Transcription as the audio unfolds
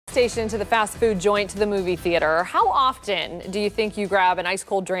Station to the fast food joint to the movie theater. How often do you think you grab an ice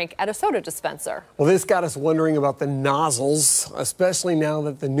cold drink at a soda dispenser? Well, this got us wondering about the nozzles, especially now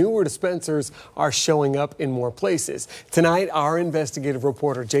that the newer dispensers are showing up in more places. Tonight, our investigative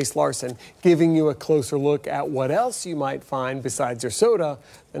reporter, Jace Larson, giving you a closer look at what else you might find besides your soda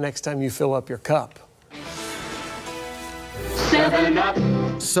the next time you fill up your cup. 7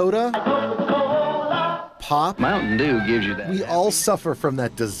 Up. Soda, pop. Mountain Dew gives you that. We all suffer from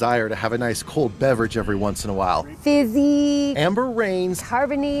that desire to have a nice cold beverage every once in a while. Fizzy, Amber Rains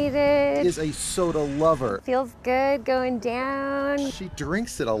carbonated, is a soda lover. feels good going down She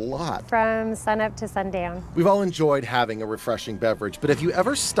drinks it a lot. from sunup to sundown. We've all enjoyed having a refreshing beverage, but have you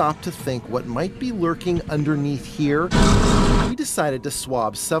ever stopped to think what might be lurking underneath here? We decided to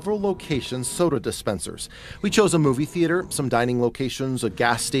swab several locations' soda dispensers. We chose a movie theater, some dining locations, a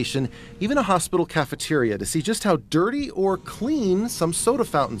gas station, even a hospital cafeteria to see just how dirty or clean some soda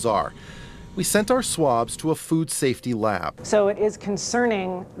fountains are. We sent our swabs to a food safety lab. So it is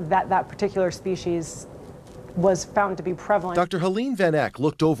concerning that that particular species was found to be prevalent. Dr. Helene Van Eck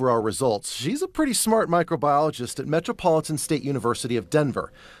looked over our results. She's a pretty smart microbiologist at Metropolitan State University of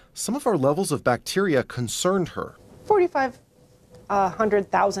Denver. Some of our levels of bacteria concerned her.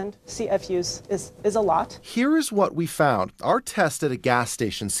 4,500,000 CFUs is a lot. Here is what we found. Our test at a gas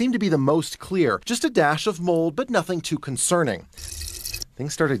station seemed to be the most clear. Just a dash of mold, but nothing too concerning.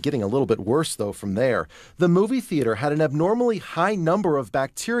 Things started getting a little bit worse, though, from there. The movie theater had an abnormally high number of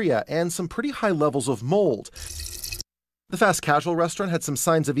bacteria and some pretty high levels of mold. The fast casual restaurant had some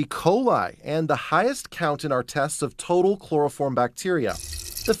signs of E. coli and the highest count in our tests of total chloroform bacteria.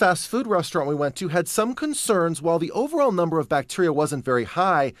 The fast food restaurant we went to had some concerns. While the overall number of bacteria wasn't very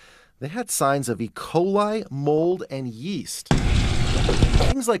high, they had signs of E. coli, mold, and yeast.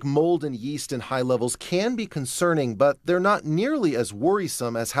 Things like mold and yeast in high levels can be concerning, but they're not nearly as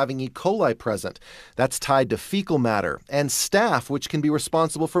worrisome as having E. coli present. That's tied to fecal matter and staph, which can be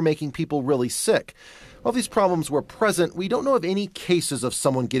responsible for making people really sick. While these problems were present, we don't know of any cases of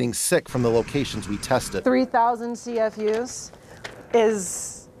someone getting sick from the locations we tested. 3,000 CFUs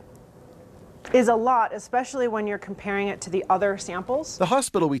is a lot, especially when you're comparing it to the other samples. The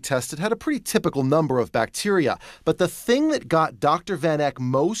hospital we tested had a pretty typical number of bacteria, but the thing that got Dr. Van Eck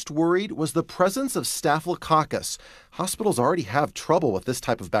most worried was the presence of Staphylococcus. Hospitals already have trouble with this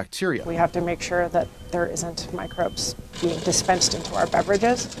type of bacteria. We have to make sure that there isn't microbes being dispensed into our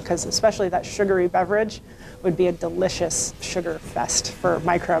beverages, because especially that sugary beverage would be a delicious sugar fest for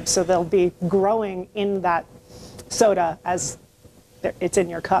microbes. So they'll be growing in that soda as it's in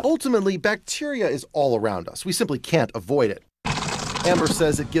your cup. Ultimately, bacteria is all around us. We simply can't avoid it. Amber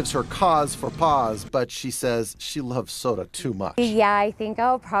says it gives her cause for pause, but she says she loves soda too much. Yeah, I think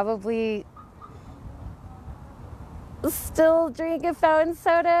I'll probably still drink a fountain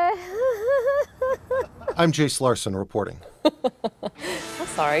soda. I'm Jace Larson reporting. I'm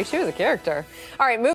sorry, she was a character. All right,